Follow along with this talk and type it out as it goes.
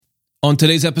On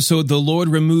today's episode, the Lord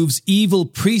removes evil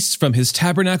priests from his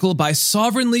tabernacle by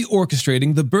sovereignly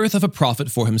orchestrating the birth of a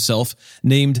prophet for himself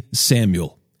named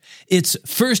Samuel. It's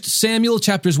 1 Samuel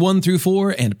chapters 1 through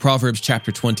 4 and Proverbs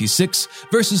chapter 26,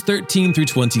 verses 13 through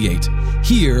 28,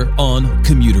 here on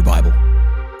Commuter Bible.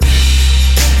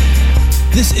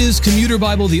 This is Commuter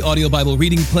Bible, the audio Bible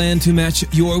reading plan to match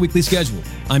your weekly schedule.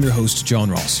 I'm your host,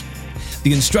 John Ross.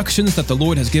 The instructions that the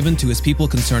Lord has given to his people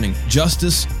concerning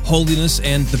justice, holiness,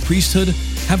 and the priesthood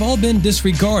have all been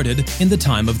disregarded in the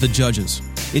time of the judges.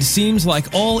 It seems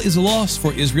like all is lost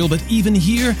for Israel, but even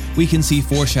here we can see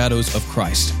foreshadows of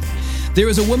Christ. There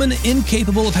is a woman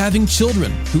incapable of having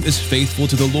children who is faithful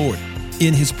to the Lord.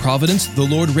 In his providence, the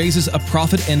Lord raises a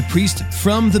prophet and priest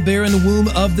from the barren womb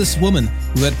of this woman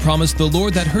who had promised the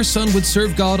Lord that her son would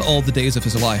serve God all the days of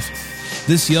his life.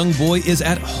 This young boy is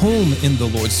at home in the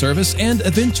Lord's service and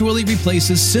eventually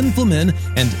replaces sinful men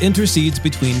and intercedes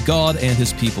between God and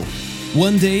his people.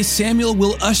 One day, Samuel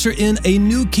will usher in a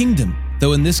new kingdom,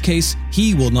 though in this case,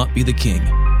 he will not be the king.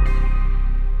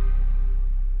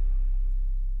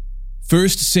 1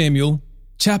 Samuel,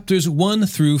 chapters 1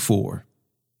 through 4.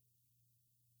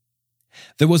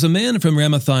 There was a man from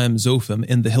Ramathaim Zophim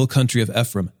in the hill country of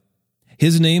Ephraim.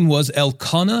 His name was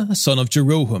Elkanah, son of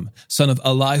Jeroham, son of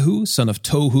Elihu, son of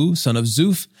Tohu, son of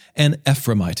Zuph, an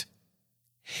Ephraimite.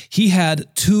 He had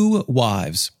 2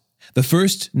 wives, the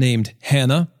first named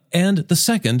Hannah, and the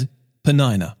second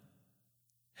Peninnah.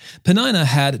 Peninnah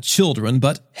had children,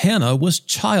 but Hannah was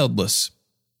childless.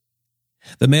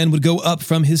 The man would go up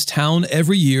from his town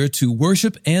every year to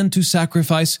worship and to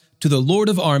sacrifice to the Lord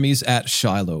of armies at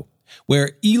Shiloh,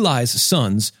 where Eli's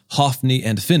sons, Hophni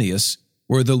and Phinehas,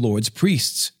 were the Lord's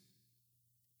priests.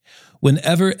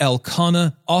 Whenever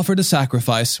Elkanah offered a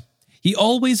sacrifice, he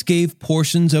always gave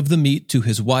portions of the meat to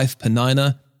his wife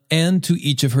Peninnah and to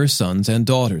each of her sons and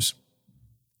daughters.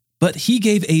 But he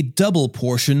gave a double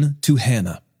portion to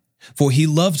Hannah, for he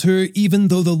loved her even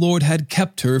though the Lord had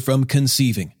kept her from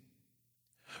conceiving.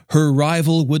 Her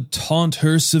rival would taunt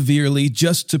her severely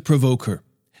just to provoke her,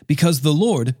 because the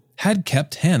Lord had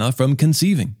kept Hannah from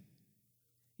conceiving.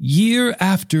 Year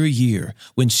after year,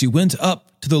 when she went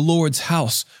up to the Lord's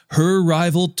house, her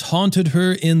rival taunted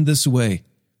her in this way.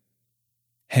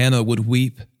 Hannah would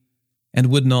weep and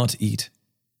would not eat.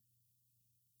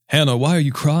 "Hannah, why are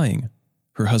you crying?"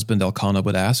 her husband Elkanah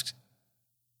would ask.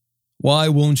 "Why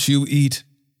won't you eat?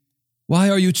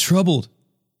 Why are you troubled?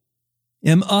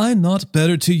 Am I not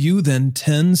better to you than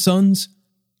 10 sons?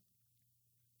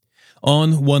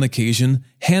 On one occasion,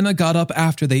 Hannah got up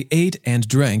after they ate and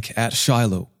drank at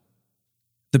Shiloh.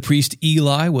 The priest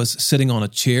Eli was sitting on a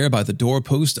chair by the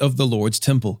doorpost of the Lord's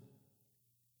temple.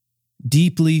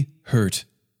 Deeply hurt,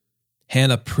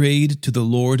 Hannah prayed to the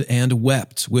Lord and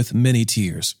wept with many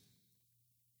tears.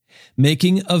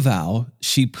 Making a vow,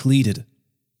 she pleaded,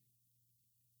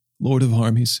 "Lord of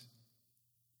armies,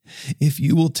 if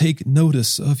you will take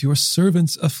notice of your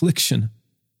servant's affliction,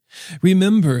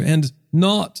 remember and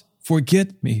not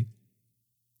forget me,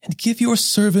 and give your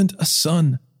servant a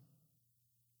son.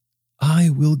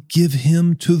 I will give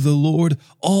him to the Lord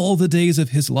all the days of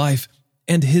his life,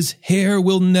 and his hair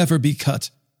will never be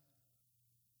cut."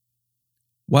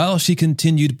 While she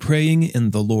continued praying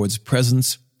in the Lord's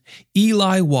presence,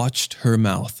 Eli watched her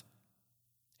mouth.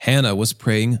 Hannah was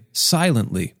praying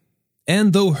silently,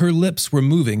 and though her lips were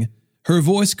moving, her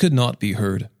voice could not be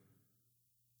heard.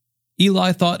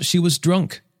 Eli thought she was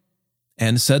drunk,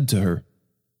 and said to her,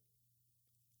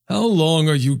 "How long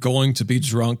are you going to be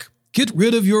drunk? Get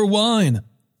rid of your wine."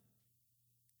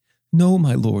 "No,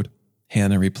 my lord,"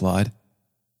 Hannah replied.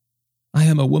 "I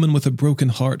am a woman with a broken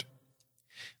heart.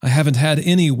 I haven't had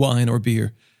any wine or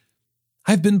beer.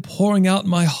 I've been pouring out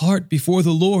my heart before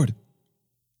the Lord.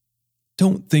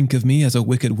 Don't think of me as a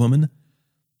wicked woman.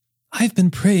 I've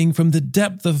been praying from the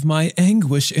depth of my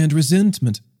anguish and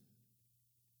resentment."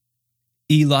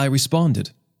 Eli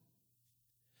responded,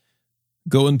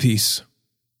 "Go in peace,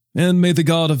 and may the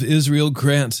God of Israel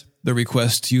grant the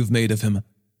request you've made of him."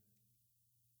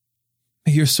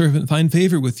 "May your servant find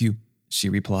favor with you," she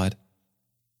replied.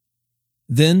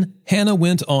 Then Hannah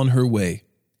went on her way.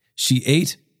 She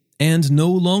ate and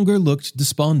no longer looked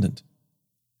despondent.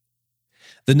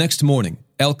 The next morning,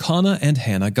 Elkanah and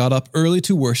Hannah got up early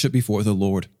to worship before the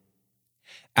Lord.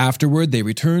 Afterward, they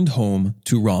returned home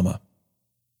to Ramah.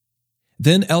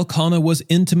 Then Elkanah was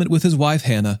intimate with his wife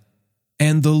Hannah,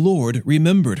 and the Lord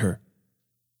remembered her.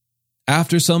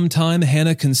 After some time,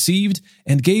 Hannah conceived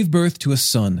and gave birth to a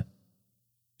son.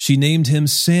 She named him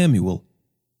Samuel,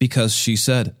 because she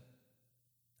said,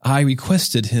 "I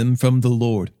requested him from the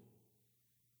Lord."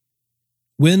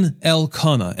 When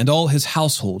Elkanah and all his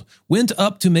household went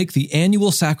up to make the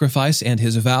annual sacrifice and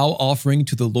his vow offering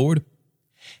to the Lord,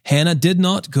 Hannah did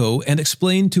not go and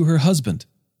explain to her husband,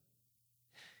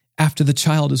 "After the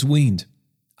child is weaned,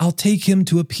 I'll take him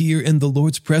to appear in the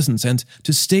Lord's presence and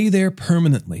to stay there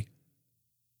permanently."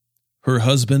 Her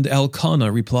husband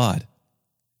Elkanah replied,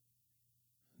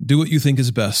 "Do what you think is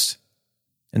best,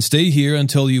 and stay here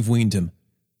until you've weaned him.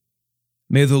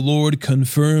 May the Lord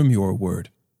confirm your word."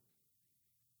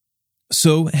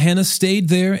 So Hannah stayed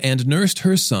there and nursed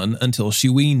her son until she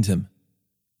weaned him.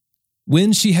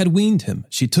 When she had weaned him,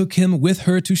 she took him with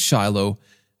her to Shiloh,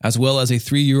 as well as a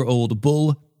 3-year-old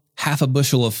bull, half a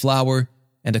bushel of flour,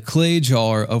 and a clay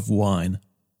jar of wine.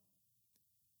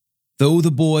 Though the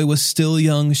boy was still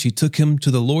young, she took him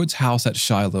to the Lord's house at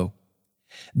Shiloh.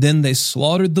 Then they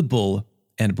slaughtered the bull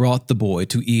and brought the boy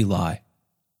to Eli.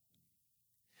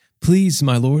 "Please,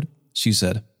 my lord," she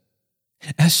said,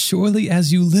 "as surely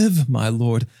as you live, my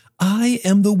lord, I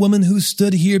am the woman who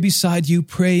stood here beside you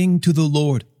praying to the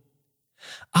Lord.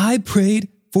 I prayed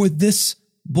for this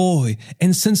boy,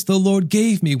 and since the Lord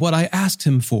gave me what I asked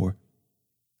him for,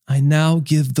 I now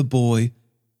give the boy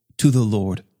to the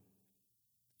Lord.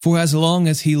 For as long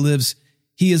as he lives,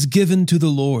 he is given to the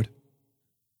Lord."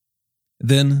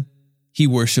 Then he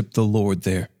worshipped the Lord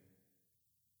there.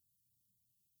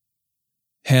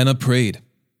 Hannah prayed,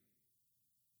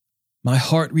 "My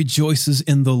heart rejoices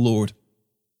in the Lord.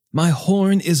 My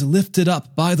horn is lifted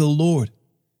up by the Lord.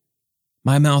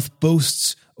 My mouth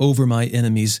boasts over my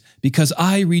enemies, because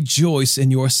I rejoice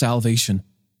in your salvation.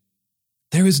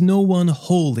 There is no one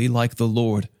holy like the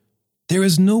Lord. There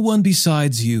is no one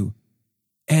besides you,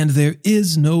 and there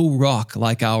is no rock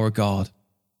like our God.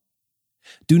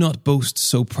 Do not boast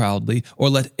so proudly, or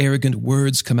let arrogant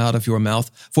words come out of your mouth,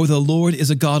 for the Lord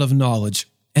is a God of knowledge,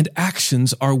 and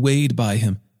actions are weighed by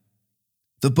him.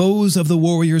 The bows of the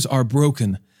warriors are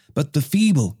broken, but the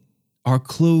feeble are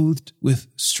clothed with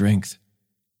strength.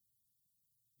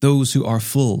 Those who are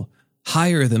full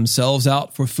hire themselves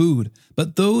out for food,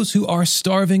 but those who are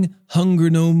starving hunger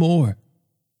no more.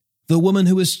 The woman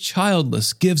who is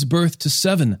childless gives birth to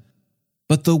 7,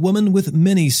 but the woman with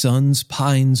many sons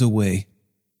pines away.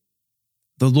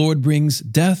 The Lord brings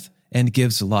death and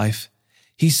gives life.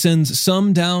 He sends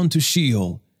some down to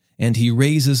Sheol, and he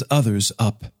raises others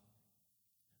up.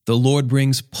 The Lord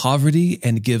brings poverty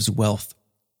and gives wealth.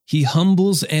 He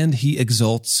humbles and he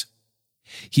exalts.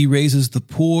 He raises the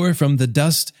poor from the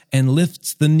dust and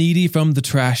lifts the needy from the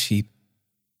trash heap.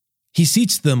 He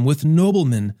seats them with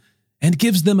noblemen and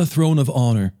gives them a throne of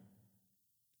honor.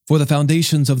 For the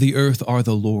foundations of the earth are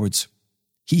the Lord's.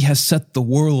 He has set the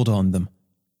world on them.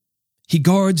 He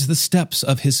guards the steps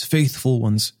of his faithful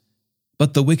ones,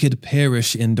 but the wicked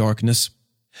perish in darkness,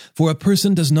 for a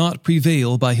person does not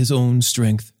prevail by his own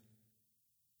strength.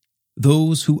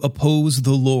 Those who oppose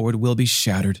the Lord will be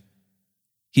shattered.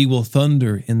 He will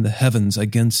thunder in the heavens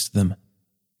against them.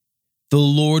 The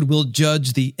Lord will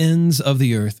judge the ends of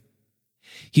the earth.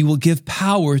 He will give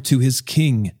power to his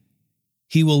king.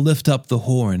 He will lift up the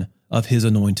horn of his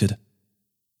anointed.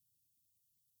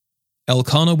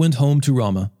 Elkanah went home to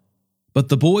Ramah, but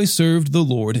the boy served the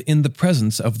Lord in the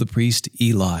presence of the priest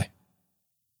Eli.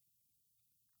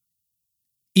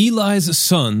 Eli's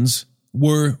sons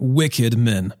were wicked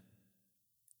men.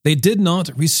 They did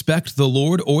not respect the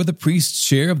Lord or the priest's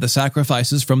share of the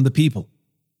sacrifices from the people.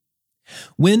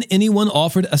 When anyone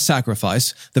offered a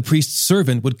sacrifice, the priest's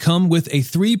servant would come with a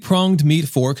 3-pronged meat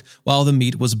fork while the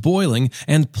meat was boiling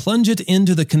and plunge it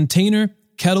into the container,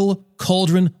 kettle,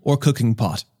 cauldron, or cooking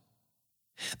pot.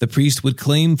 The priest would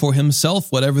claim for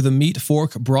himself whatever the meat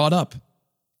fork brought up.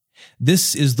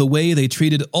 This is the way they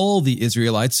treated all the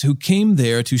Israelites who came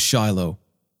there to Shiloh.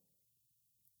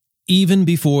 Even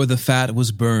before the fat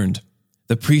was burned,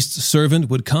 the priest's servant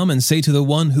would come and say to the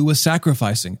one who was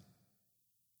sacrificing,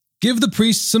 "Give the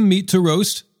priest some meat to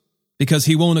roast, because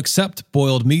he won't accept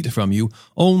boiled meat from you,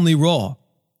 only raw."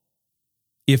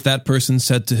 If that person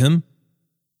said to him,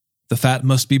 "The fat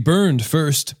must be burned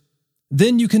first,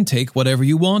 then you can take whatever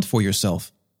you want for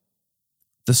yourself,"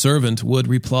 the servant would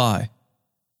reply,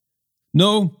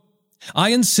 "No, I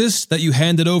insist that you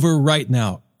hand it over right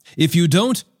now. If you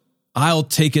don't, I'll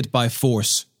take it by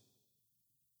force."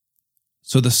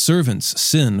 So the servant's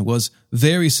sin was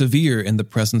very severe in the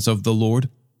presence of the Lord,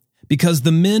 because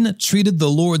the men treated the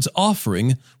Lord's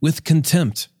offering with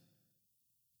contempt.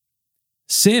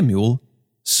 Samuel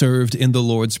served in the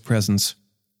Lord's presence.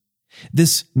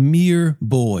 This mere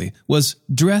boy was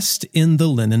dressed in the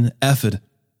linen ephod.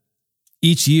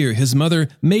 Each year his mother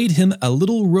made him a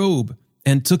little robe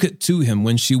and took it to him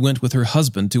when she went with her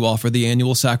husband to offer the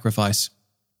annual sacrifice.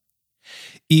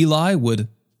 Eli would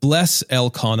 "Bless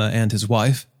Elkanah and his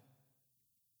wife.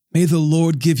 May the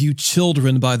Lord give you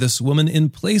children by this woman in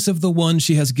place of the one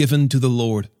she has given to the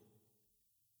Lord."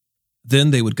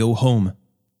 Then they would go home.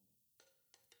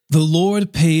 The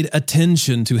Lord paid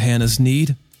attention to Hannah's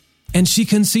need, and she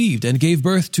conceived and gave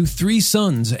birth to 3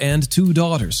 sons and 2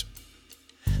 daughters.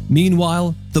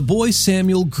 Meanwhile, the boy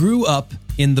Samuel grew up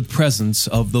in the presence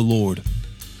of the Lord.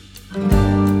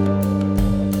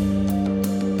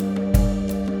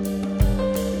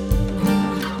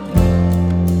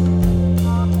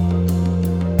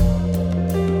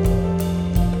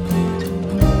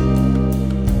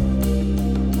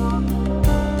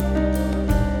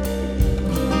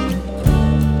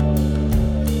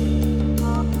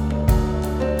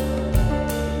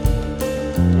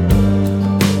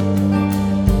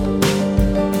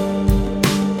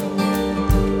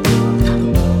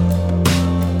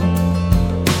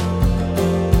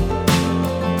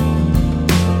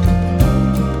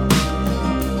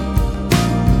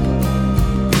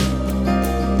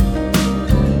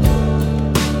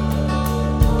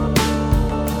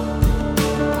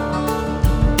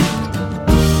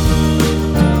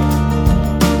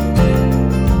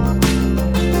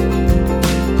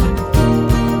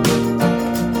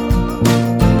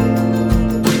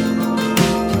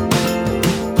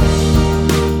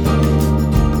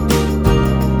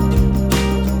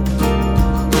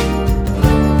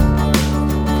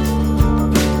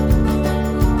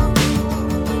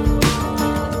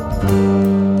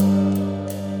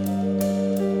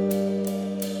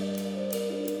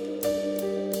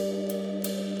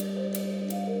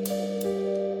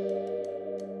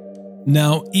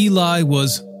 Now Eli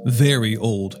was very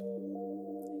old.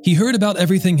 He heard about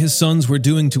everything his sons were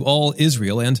doing to all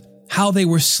Israel and how they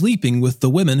were sleeping with the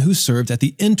women who served at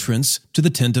the entrance to the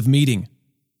tent of meeting.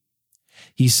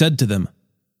 He said to them,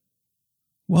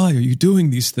 "Why are you doing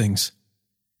these things?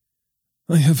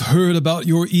 I have heard about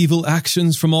your evil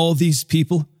actions from all these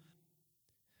people.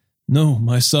 No,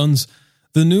 my sons,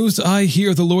 the news I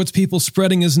hear the Lord's people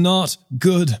spreading is not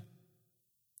good.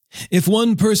 If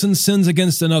one person sins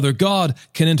against another, God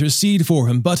can intercede for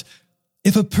him. But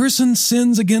if a person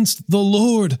sins against the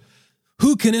Lord,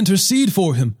 who can intercede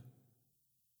for him?"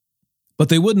 But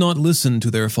they would not listen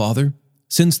to their father,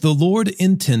 since the Lord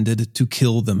intended to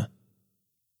kill them.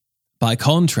 By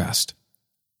contrast,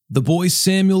 the boy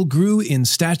Samuel grew in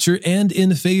stature and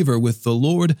in favor with the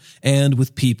Lord and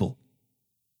with people.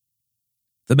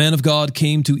 The man of God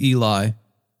came to Eli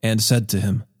and said to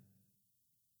him,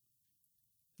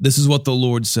 "This is what the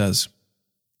Lord says.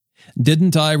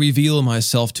 Didn't I reveal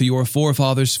myself to your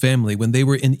forefathers' family when they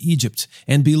were in Egypt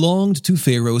and belonged to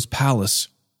Pharaoh's palace?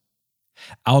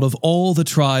 Out of all the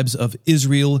tribes of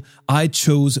Israel, I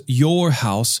chose your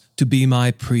house to be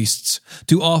my priests,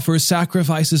 to offer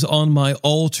sacrifices on my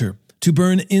altar, to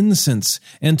burn incense,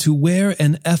 and to wear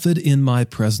an ephod in my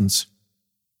presence.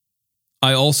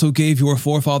 I also gave your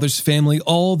forefathers' family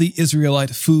all the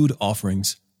Israelite food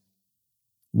offerings.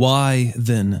 Why,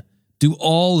 then, do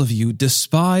all of you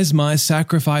despise my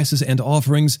sacrifices and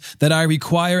offerings that I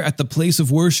require at the place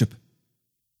of worship?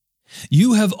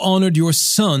 You have honored your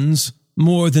sons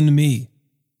more than me,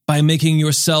 by making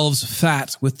yourselves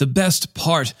fat with the best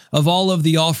part of all of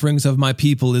the offerings of my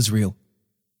people Israel.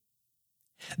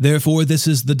 Therefore, this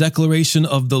is the declaration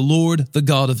of the Lord, the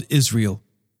God of Israel.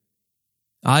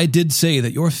 I did say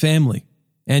that your family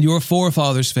and your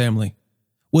forefathers' family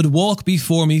would walk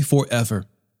before me forever.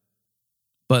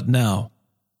 But now,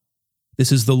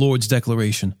 this is the Lord's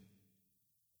declaration.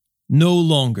 No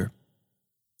longer.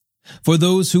 For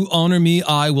those who honor me,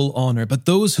 I will honor, but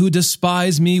those who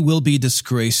despise me will be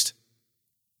disgraced.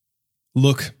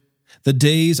 Look, the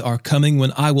days are coming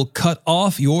when I will cut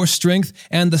off your strength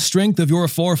and the strength of your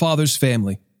forefathers'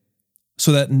 family,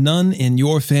 so that none in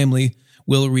your family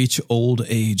will reach old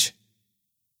age.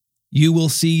 You will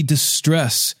see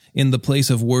distress in the place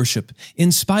of worship,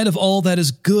 in spite of all that is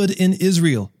good in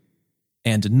Israel,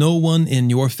 and no one in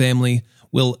your family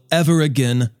will ever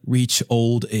again reach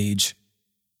old age.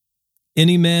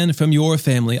 Any man from your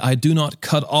family I do not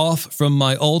cut off from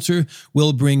my altar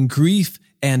will bring grief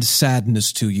and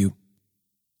sadness to you.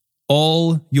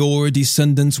 All your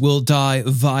descendants will die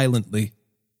violently.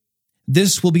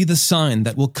 This will be the sign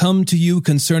that will come to you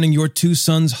concerning your 2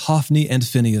 sons, Hophni and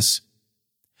Phinehas.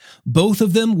 Both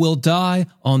of them will die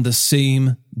on the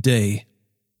same day.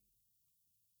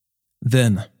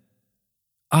 Then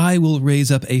I will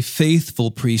raise up a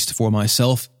faithful priest for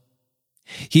myself.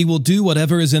 He will do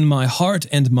whatever is in my heart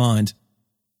and mind.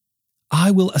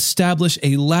 I will establish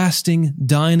a lasting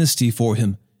dynasty for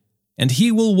him, and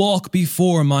he will walk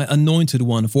before my anointed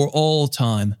one for all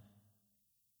time.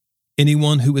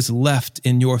 anyone who is left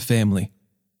in your family,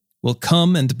 will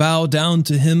come and bow down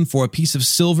to him for a piece of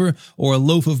silver or a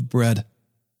loaf of bread,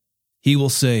 he will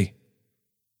say,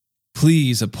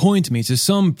 "Please appoint me to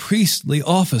some priestly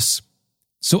office,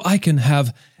 so I can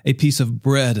have a piece of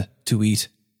bread to eat."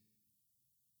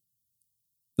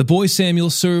 The boy Samuel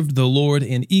served the Lord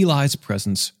in Eli's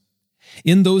presence.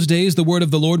 In those days, the word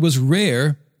of the Lord was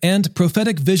rare, and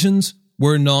prophetic visions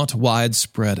were not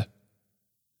widespread.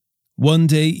 One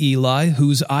day, Eli,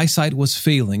 whose eyesight was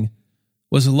failing,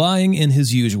 was lying in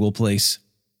his usual place.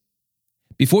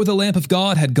 Before the lamp of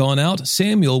God had gone out,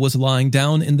 Samuel was lying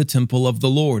down in the temple of the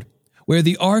Lord, where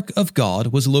the ark of God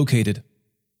was located.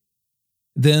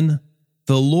 Then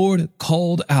the Lord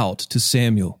called out to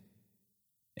Samuel,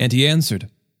 and he answered,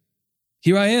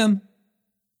 "Here I am."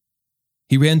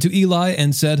 He ran to Eli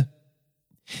and said,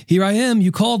 "Here I am,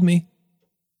 you called me."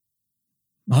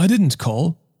 "I didn't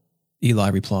call," Eli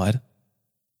replied.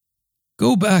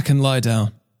 "Go back and lie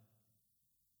down."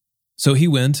 So he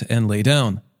went and lay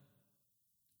down.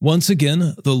 Once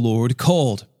again the Lord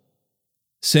called,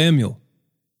 "Samuel."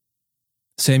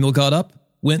 Samuel got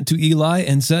up, went to Eli,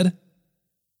 and said,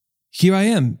 "Here I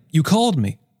am, you called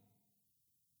me."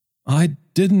 "I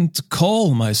didn't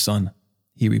call, my son,"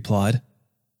 he replied.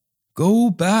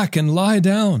 "Go back and lie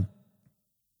down."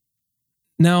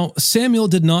 Now Samuel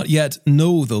did not yet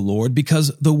know the Lord,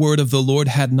 because the word of the Lord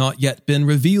had not yet been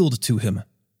revealed to him.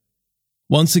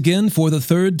 Once again, for the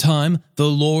third time, the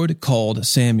Lord called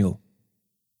Samuel.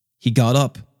 He got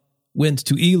up, went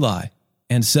to Eli,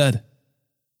 and said,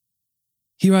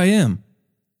 "Here I am.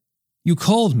 You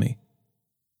called me."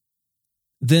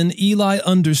 Then Eli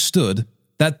understood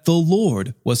that the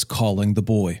Lord was calling the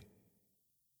boy.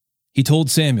 He told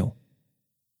Samuel,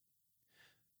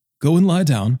 "Go and lie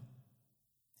down.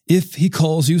 If he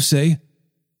calls you, say,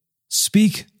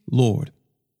 'Speak, Lord,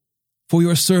 for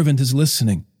your servant is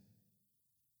listening.'"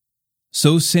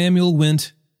 So Samuel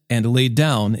went and lay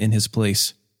down in his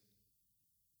place.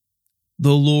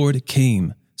 The Lord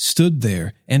came, stood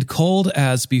there, and called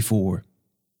as before,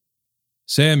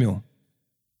 "Samuel,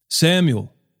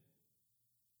 Samuel."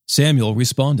 Samuel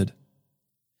responded,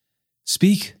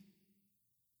 "Speak,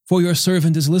 for your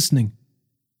servant is listening."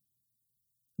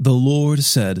 The Lord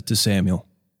said to Samuel,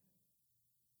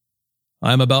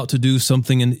 "I am about to do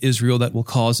something in Israel that will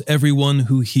cause everyone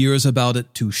who hears about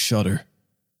it to shudder.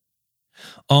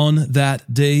 On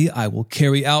that day I will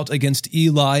carry out against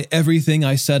Eli everything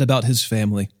I said about his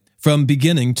family, from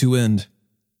beginning to end.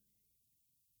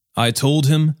 I told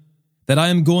him that I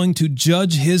am going to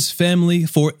judge his family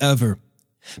forever,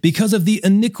 because of the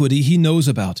iniquity he knows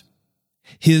about.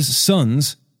 His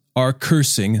sons are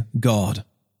cursing God,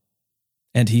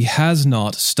 and he has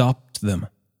not stopped them.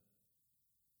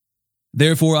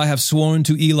 Therefore I have sworn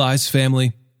to Eli's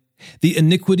family, the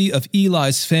iniquity of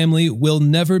Eli's family will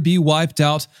never be wiped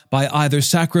out by either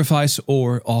sacrifice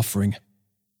or offering."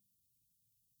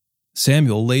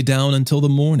 Samuel lay down until the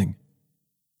morning.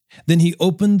 Then he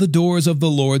opened the doors of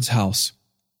the Lord's house.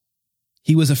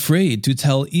 He was afraid to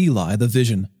tell Eli the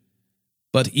vision,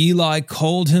 but Eli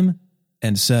called him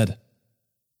and said,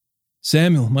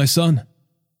 "Samuel, my son."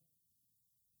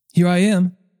 "Here I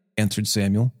am," answered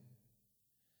Samuel.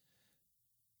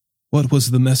 "What was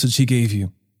the message he gave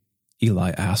you?"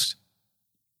 Eli asked.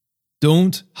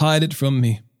 "Don't hide it from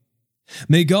me.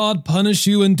 May God punish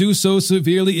you and do so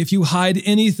severely if you hide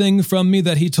anything from me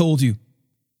that he told you."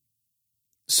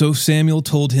 So Samuel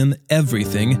told him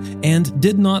everything and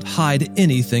did not hide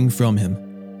anything from him.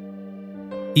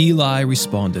 Eli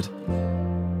responded,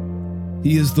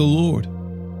 "He is the Lord.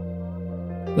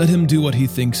 Let him do what he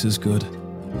thinks is good."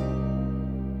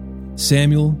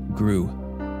 Samuel grew.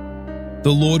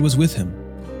 The Lord was with him,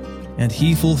 and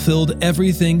he fulfilled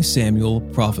everything Samuel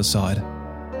prophesied.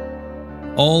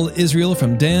 All Israel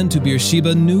from Dan to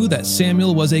Beersheba knew that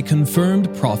Samuel was a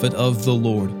confirmed prophet of the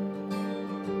Lord.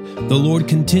 The Lord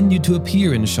continued to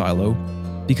appear in Shiloh,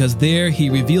 because there he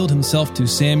revealed himself to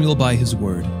Samuel by his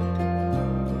word.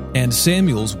 And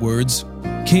Samuel's words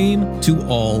came to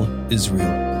all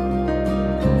Israel.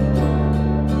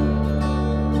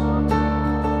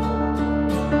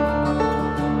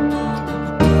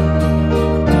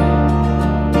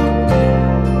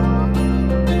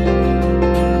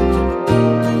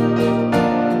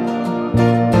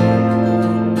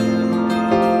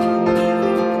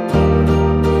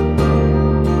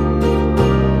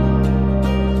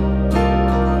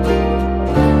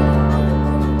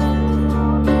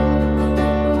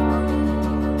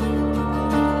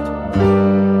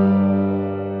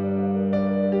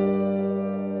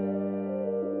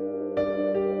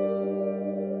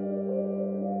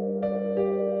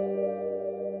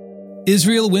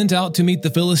 Israel went out to meet the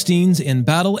Philistines in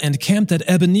battle and camped at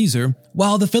Ebenezer,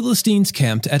 while the Philistines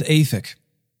camped at Aphek.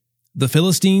 The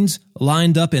Philistines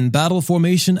lined up in battle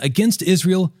formation against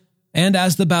Israel, and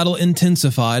as the battle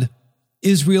intensified,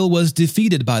 Israel was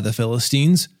defeated by the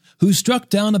Philistines, who struck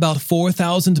down about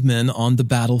 4,000 men on the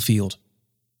battlefield.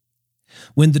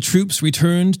 When the troops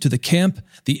returned to the camp,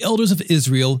 the elders of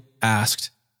Israel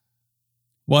asked,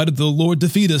 "Why did the Lord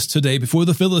defeat us today before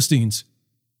the Philistines?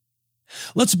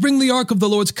 Let's bring the ark of the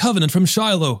Lord's covenant from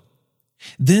Shiloh.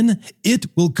 Then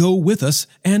it will go with us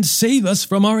and save us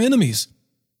from our enemies."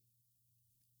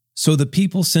 So the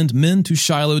people sent men to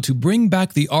Shiloh to bring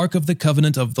back the ark of the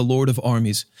covenant of the Lord of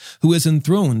armies, who is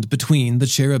enthroned between the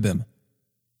cherubim.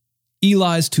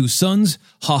 Eli's 2 sons,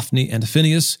 Hophni and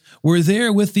Phinehas, were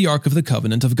there with the ark of the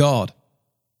covenant of God.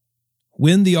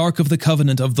 When the ark of the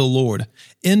covenant of the Lord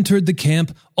entered the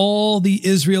camp, all the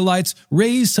Israelites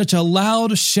raised such a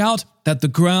loud shout that the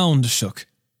ground shook.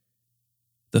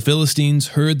 The Philistines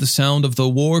heard the sound of the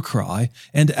war cry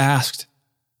and asked,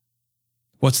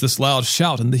 "What's this loud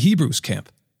shout in the Hebrews'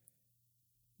 camp?"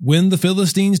 When the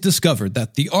Philistines discovered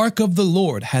that the ark of the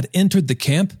Lord had entered the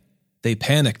camp, they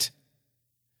panicked.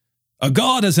 "A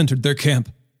god has entered their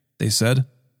camp," they said.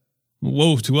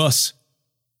 "Woe to us!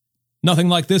 Nothing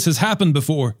like this has happened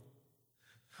before.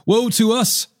 Woe to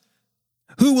us!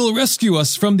 Who will rescue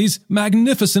us from these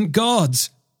magnificent gods?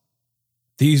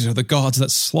 These are the gods that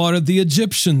slaughtered the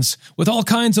Egyptians with all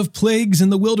kinds of plagues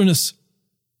in the wilderness.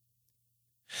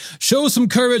 Show some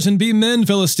courage and be men,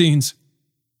 Philistines.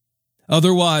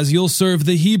 Otherwise, you'll serve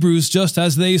the Hebrews just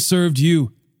as they served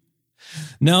you.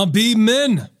 Now be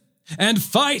men and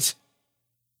fight!"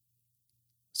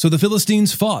 So the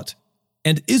Philistines fought,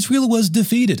 and Israel was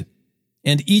defeated,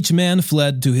 and each man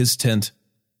fled to his tent.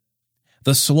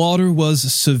 The slaughter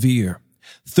was severe.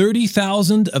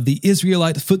 30,000 of the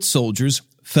Israelite foot soldiers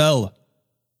fell.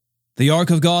 The ark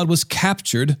of God was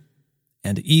captured,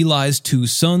 and Eli's 2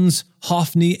 sons,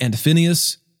 Hophni and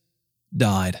Phinehas,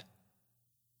 died.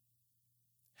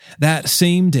 That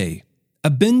same day, a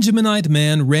Benjaminite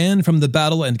man ran from the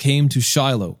battle and came to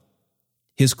Shiloh.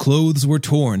 His clothes were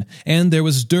torn, and there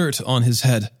was dirt on his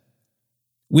head.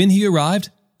 When he arrived,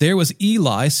 there was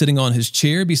Eli sitting on his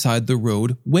chair beside the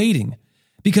road, waiting,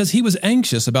 because he was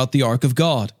anxious about the ark of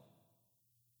God.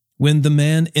 When the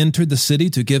man entered the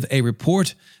city to give a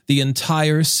report, the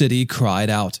entire city cried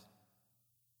out.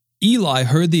 Eli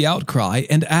heard the outcry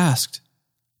and asked,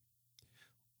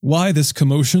 "Why this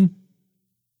commotion?"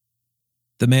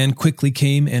 The man quickly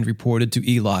came and reported to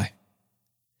Eli.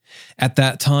 At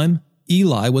that time,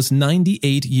 Eli was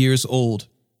 98 years old,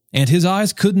 and his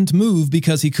eyes couldn't move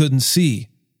because he couldn't see.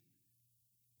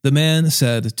 The man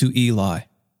said to Eli,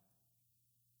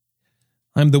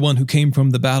 "I'm the one who came from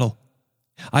the battle.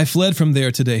 I fled from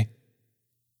there today."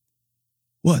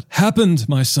 "What happened,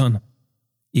 my son?"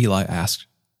 Eli asked.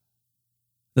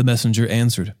 The messenger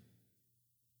answered,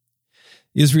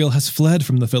 "Israel has fled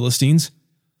from the Philistines,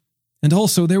 and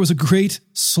also there was a great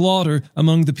slaughter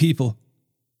among the people.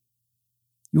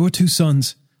 Your 2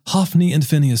 sons, Hophni and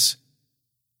Phinehas,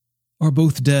 are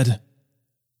both dead,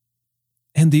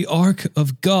 and the ark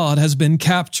of God has been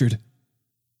captured."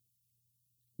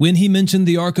 When he mentioned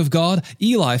the ark of God,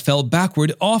 Eli fell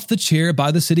backward off the chair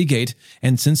by the city gate,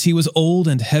 and since he was old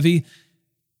and heavy,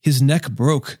 his neck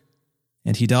broke,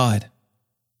 and he died.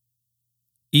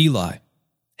 Eli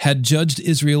had judged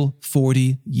Israel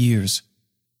 40 years.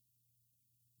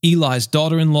 Eli's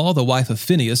daughter-in-law, the wife of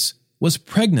Phinehas, was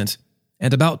pregnant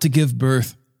and about to give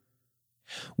birth.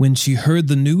 When she heard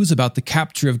the news about the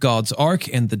capture of God's ark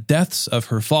and the deaths of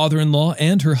her father-in-law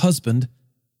and her husband,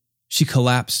 she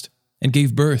collapsed and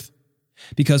gave birth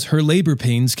because her labor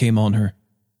pains came on her.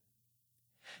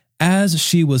 As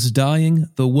she was dying,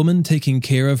 the woman taking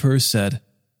care of her said,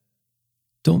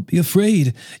 "Don't be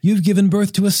afraid, you've given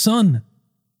birth to a son."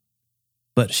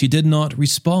 But she did not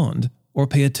respond or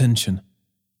pay attention.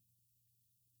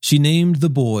 She named the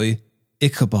boy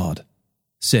Ichabod,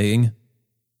 saying,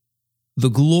 "The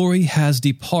glory has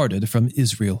departed from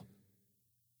Israel,"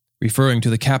 referring to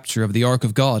the capture of the ark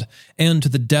of God and to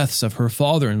the deaths of her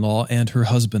father-in-law and her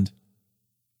husband.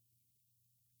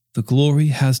 "The glory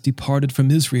has departed from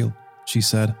Israel," she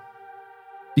said,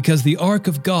 "because the ark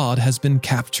of God has been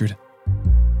captured."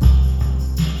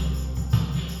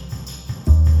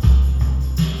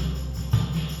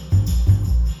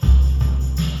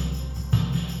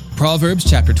 Proverbs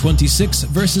chapter 26,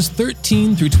 verses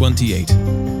 13 through 28.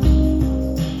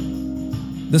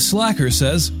 The slacker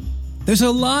says, "There's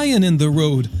a lion in the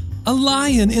road, a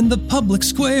lion in the public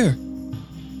square."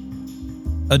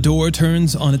 A door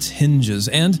turns on its hinges,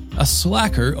 and a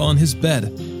slacker on his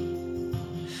bed.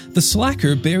 The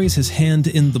slacker buries his hand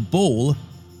in the bowl.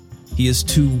 He is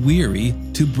too weary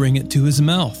to bring it to his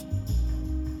mouth.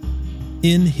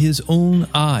 In his own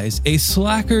eyes, a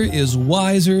slacker is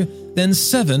wiser than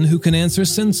 7 who can answer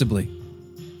sensibly.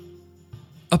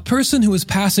 A person who is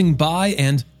passing by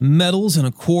and meddles in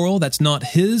a quarrel that's not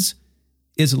his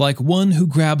is like one who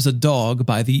grabs a dog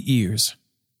by the ears.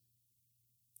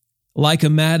 Like a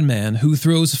madman who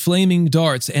throws flaming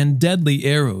darts and deadly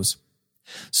arrows,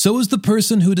 so is the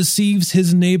person who deceives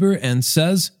his neighbor and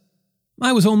says,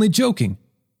 "I was only joking."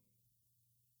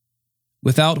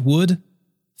 Without wood,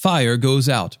 fire goes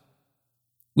out.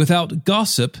 Without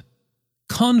gossip,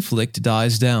 conflict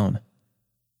dies down.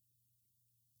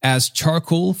 As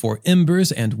charcoal for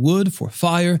embers and wood for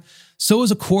fire, so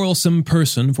is a quarrelsome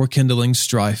person for kindling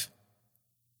strife.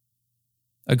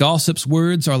 A gossip's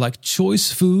words are like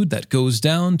choice food that goes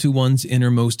down to one's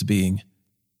innermost being.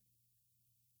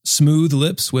 Smooth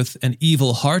lips with an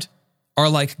evil heart are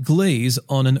like glaze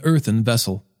on an earthen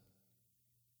vessel.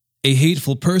 A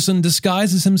hateful person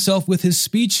disguises himself with his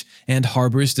speech and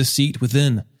harbors deceit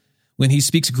within. When he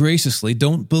speaks graciously,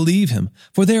 don't believe him,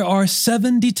 for there are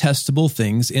 7 detestable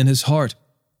things in his heart.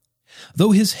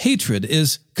 Though his hatred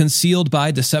is concealed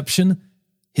by deception,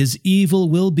 his evil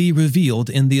will be revealed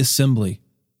in the assembly.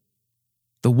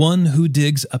 The one who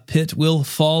digs a pit will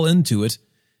fall into it,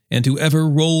 and whoever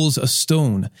rolls a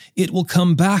stone, it will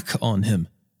come back on him.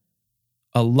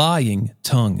 A lying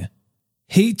tongue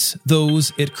hates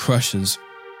those it crushes,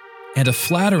 and a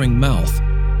flattering mouth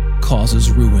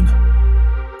causes ruin.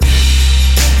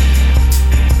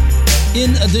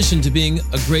 In addition to being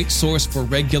a great source for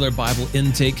regular Bible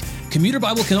intake, Commuter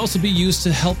Bible can also be used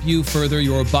to help you further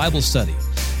your Bible study.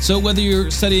 So whether you're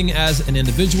studying as an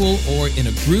individual or in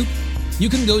a group, you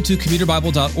can go to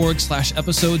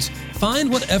commuterbible.org/episodes, find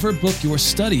whatever book you're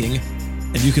studying,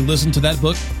 and you can listen to that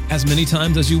book as many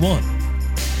times as you want.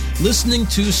 Listening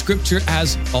to Scripture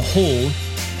as a whole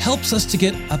helps us to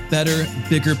get a better,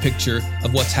 bigger picture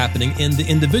of what's happening in the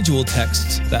individual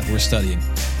texts that we're studying.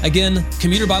 Again,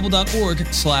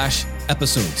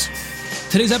 commuterbible.org/episodes.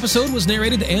 Today's episode was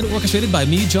narrated and orchestrated by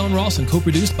me, John Ross, and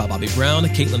co-produced by Bobby Brown,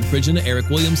 Caitlin Pridgeon, Eric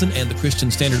Williamson, and the Christian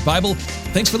Standard Bible.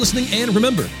 Thanks for listening, and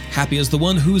remember, happy is the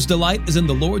one whose delight is in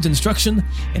the Lord's instruction,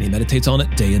 and he meditates on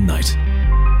it day and night.